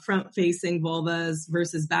have front-facing vulvas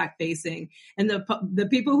versus back-facing. And the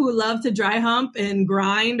people who love to dry hump and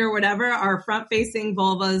grind or whatever are front-facing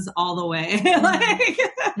vulvas all the way.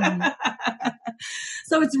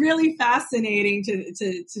 So it's really fascinating to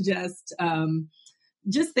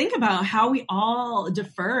just think about how we all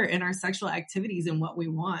defer in our sexual activities and what we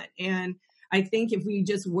want. And I think if we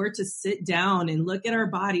just were to sit down and look at our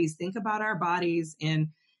bodies, think about our bodies and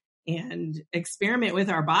experiment with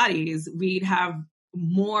our bodies, we'd have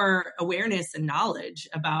more awareness and knowledge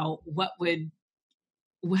about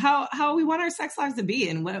how we want our sex lives to be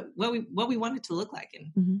and what we want it to look like.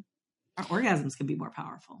 And our orgasms can be more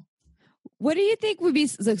powerful. What do you think would be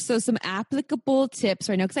so some applicable tips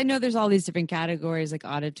right now? Because I know there's all these different categories like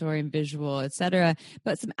auditory and visual, et cetera,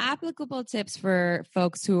 but some applicable tips for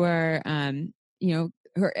folks who are,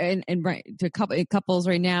 who are to couples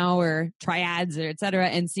right now, or triads, or et cetera,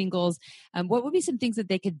 and singles. What would be some things that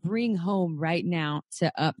they could bring home right now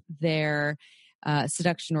to up their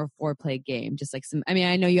seduction or foreplay game? Just like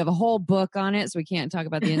I know you have a whole book on it, so we can't talk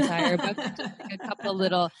about the entire book. Just like a couple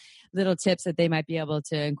little tips that they might be able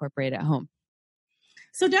to incorporate at home.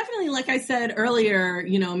 So definitely, like I said earlier,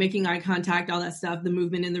 making eye contact, all that stuff, the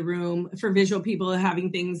movement in the room. For visual people,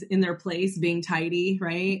 having things in their place, being tidy,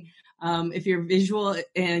 right? If you're visual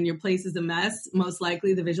and your place is a mess, most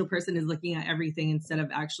likely the visual person is looking at everything instead of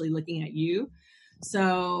actually looking at you.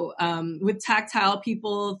 So with tactile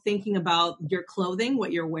people, thinking about your clothing,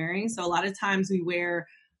 what you're wearing. So a lot of times we wear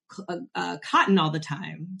cotton all the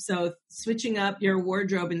time. So switching up your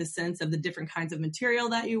wardrobe in the sense of the different kinds of material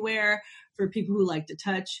that you wear. For people who like to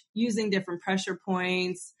touch, using different pressure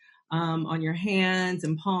points on your hands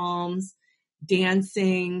and palms,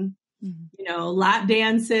 dancing, lap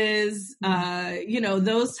dances,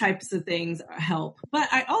 those types of things help. But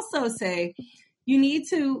I also say you need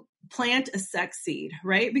to plant a sex seed,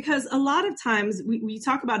 right? Because a lot of times we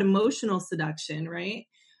talk about emotional seduction, right?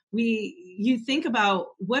 You think about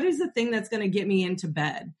what is the thing that's going to get me into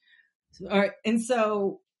bed? And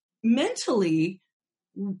so mentally,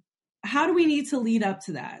 how do we need to lead up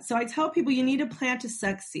to that? So I tell people you need to plant a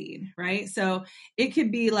sex seed, right? So it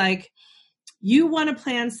could be like, you want to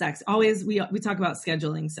plan sex. Always, we talk about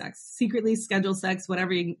scheduling sex, secretly schedule sex,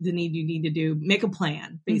 whatever you need to do, make a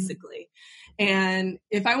plan, basically. Mm-hmm. And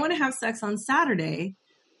if I want to have sex on Saturday,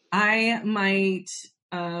 I might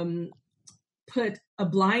put a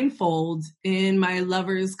blindfold in my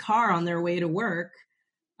lover's car on their way to work,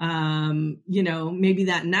 maybe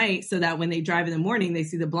that night, so that when they drive in the morning, they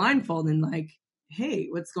see the blindfold and like, hey,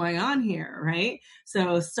 what's going on here, right?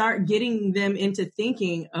 So start getting them into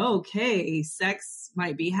thinking, okay, sex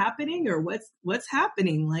might be happening, or what's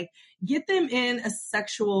happening. Like, get them in a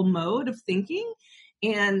sexual mode of thinking,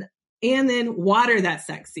 and then water that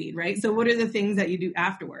sex seed, right? So what are the things that you do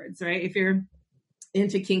afterwards, right? If you're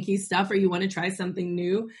into kinky stuff or you want to try something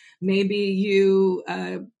new, maybe you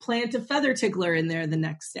plant a feather tickler in there the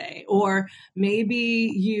next day, or maybe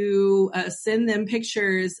you send them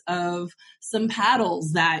pictures of some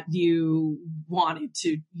paddles that you wanted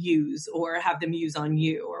to use or have them use on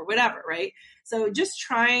you or whatever, right? So just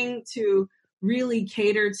trying to really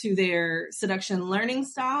cater to their seduction learning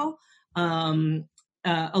style,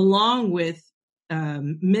 along with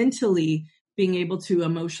mentally being able to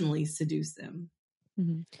emotionally seduce them.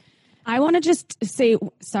 Mm-hmm. I want to just say,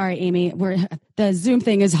 sorry, Amy, the Zoom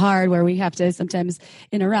thing is hard where we have to sometimes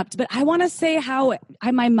interrupt, but I want to say how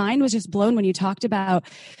my mind was just blown when you talked about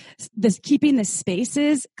this, keeping the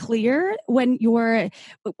spaces clear when you're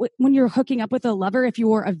hooking up with a lover. If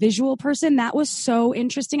you're a visual person, that was so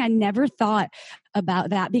interesting. I never thought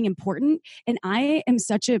about that being important. And I am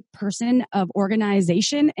such a person of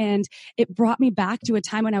organization, and it brought me back to a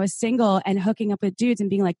time when I was single and hooking up with dudes and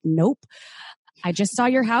being like, nope. I just saw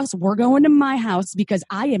your house. We're going to my house because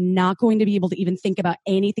I am not going to be able to even think about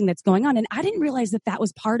anything that's going on. And I didn't realize that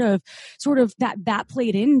was part of sort of that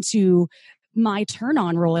played into my turn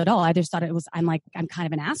on role at all. I just thought I'm kind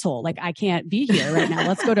of an asshole. Like, I can't be here right now.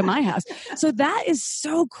 Let's go to my house. So that is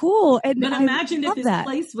so cool. And but imagine if this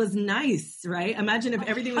place was nice, right? Imagine if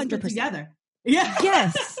everything was 100%. Put together. Yeah.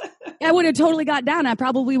 Yes. I would have totally got down. I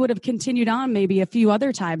probably would have continued on maybe a few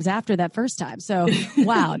other times after that first time. So,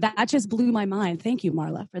 wow, that just blew my mind. Thank you,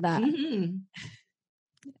 Marla, for that. Mm-hmm.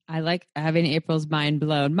 I like having April's mind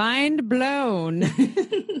blown. Mind blown.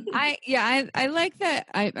 I like that.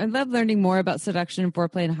 I love learning more about seduction and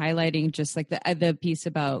foreplay and highlighting just like the piece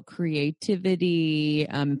about creativity.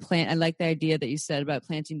 I like the idea that you said about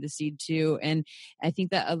planting the seed too. And I think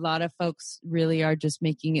that a lot of folks really are just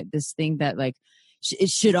making it this thing that like,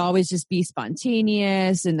 it should always just be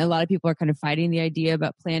spontaneous. And a lot of people are kind of fighting the idea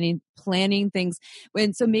about planning things.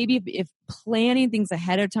 So maybe if planning things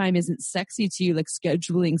ahead of time isn't sexy to you, like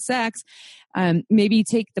scheduling sex, maybe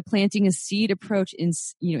take the planting a seed approach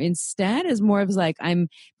instead as more of like, I'm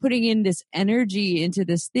putting in this energy into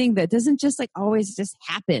this thing that doesn't just like always just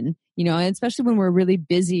happen, and especially when we're really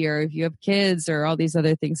busy, or if you have kids or all these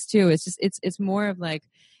other things too. It's just, it's more of like,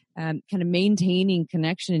 kind of maintaining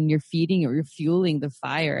connection, and you're feeding or you're fueling the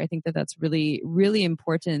fire. I think that's really, really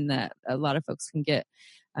important, that a lot of folks will get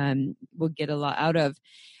a lot out of.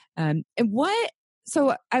 And what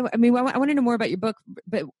So I mean, I want to know more about your book,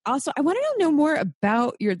 but also I want to know more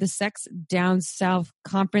about the Sex Down South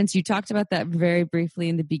conference. You talked about that very briefly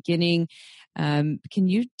in the beginning. Can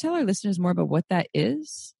you tell our listeners more about what that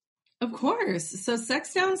is? Of course. So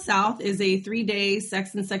Sex Down South is a 3-day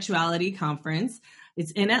sex and sexuality conference.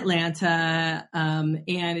 It's in Atlanta, and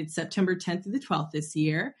it's September 10th through the 12th this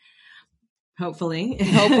year. Hopefully,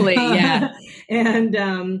 yeah.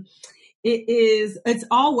 And it's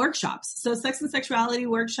all workshops. So sex and sexuality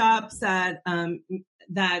workshops that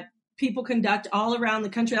people conduct all around the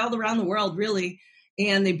country, all around the world, really.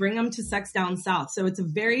 And they bring them to Sex Down South. So it's a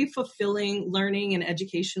very fulfilling learning and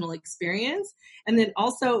educational experience. And then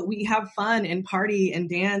also we have fun and party and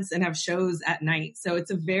dance and have shows at night. So it's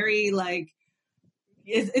a very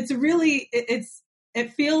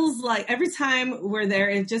it feels like every time we're there,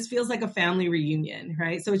 it just feels like a family reunion,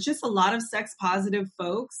 right? So it's just a lot of sex positive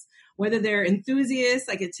folks, whether they're enthusiasts,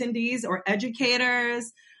 like attendees, or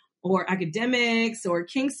educators, or academics, or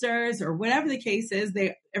kinksters, or whatever the case is.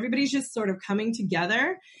 Everybody's just sort of coming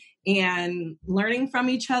together and learning from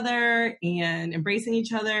each other and embracing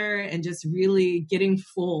each other and just really getting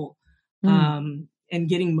full and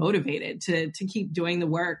getting motivated to keep doing the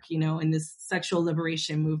work, in this sexual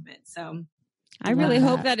liberation movement. So I really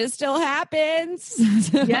hope that it still happens.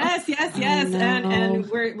 Yes. And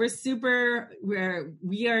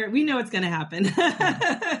we know it's going to happen.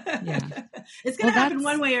 Yeah. It's going to happen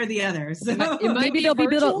one way or the other. So maybe there'll be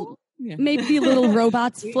little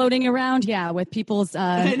robots floating around. Yeah. With people's,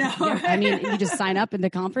 I know. Right? I mean, you just sign up in the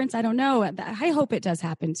conference. I don't know. I hope it does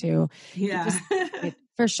happen too. Yeah. It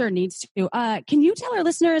for sure needs to. Can you tell our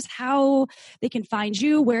listeners how they can find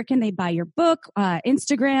you? Where can they buy your book?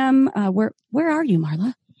 Instagram? Where are you,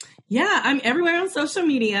 Marla? Yeah, I'm everywhere on social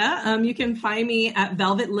media. You can find me at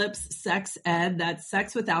Velvet Lips Sex Ed. That's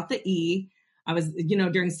sex without the E. I was,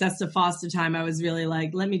 during Sesta Foster time, I was really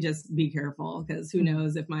like, let me just be careful because who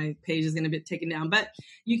knows if my page is going to be taken down. But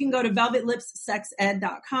you can go to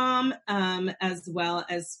velvetlipssexed.com as well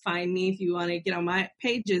as find me if you want to get on my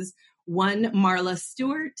pages. One Marla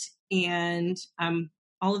Stewart, and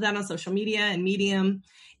all of that on social media and Medium.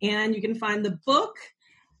 And you can find the book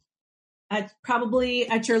probably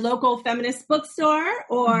at your local feminist bookstore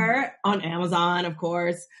or on Amazon, of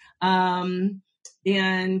course. Everybody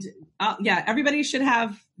should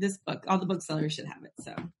have this book. All the booksellers should have it.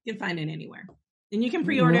 So you can find it anywhere. And you can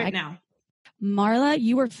pre-order it now. Marla,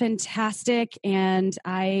 you were fantastic. And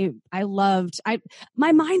my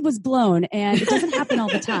mind was blown, and it doesn't happen all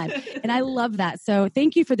the time. And I love that. So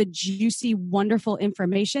thank you for the juicy, wonderful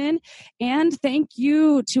information. And thank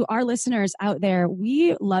you to our listeners out there.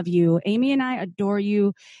 We love you. Amy and I adore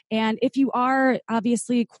you. And if you are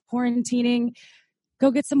obviously quarantining, go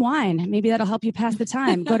get some wine. Maybe that'll help you pass the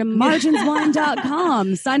time. Go to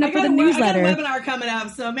marginswine.com. Sign up for the newsletter. I got a webinar coming up,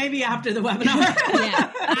 so maybe after the webinar.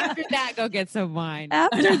 Yeah. After that, go get some wine.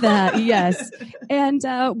 After that, yes. And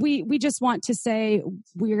we just want to say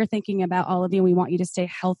we're thinking about all of you. We want you to stay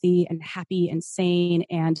healthy and happy and sane.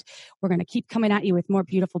 And we're going to keep coming at you with more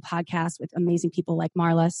beautiful podcasts with amazing people like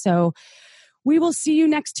Marla. So we will see you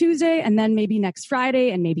next Tuesday, and then maybe next Friday,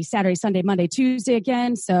 and maybe Saturday, Sunday, Monday, Tuesday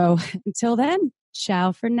again. So until then,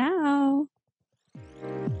 ciao for now.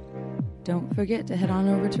 Don't forget to head on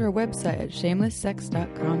over to our website at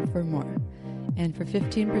shamelesssex.com for more. And for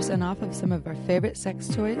 15% off of some of our favorite sex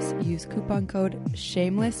toys, use coupon code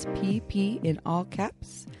SHAMELESSPP in all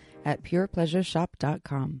caps at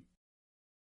purepleasureshop.com.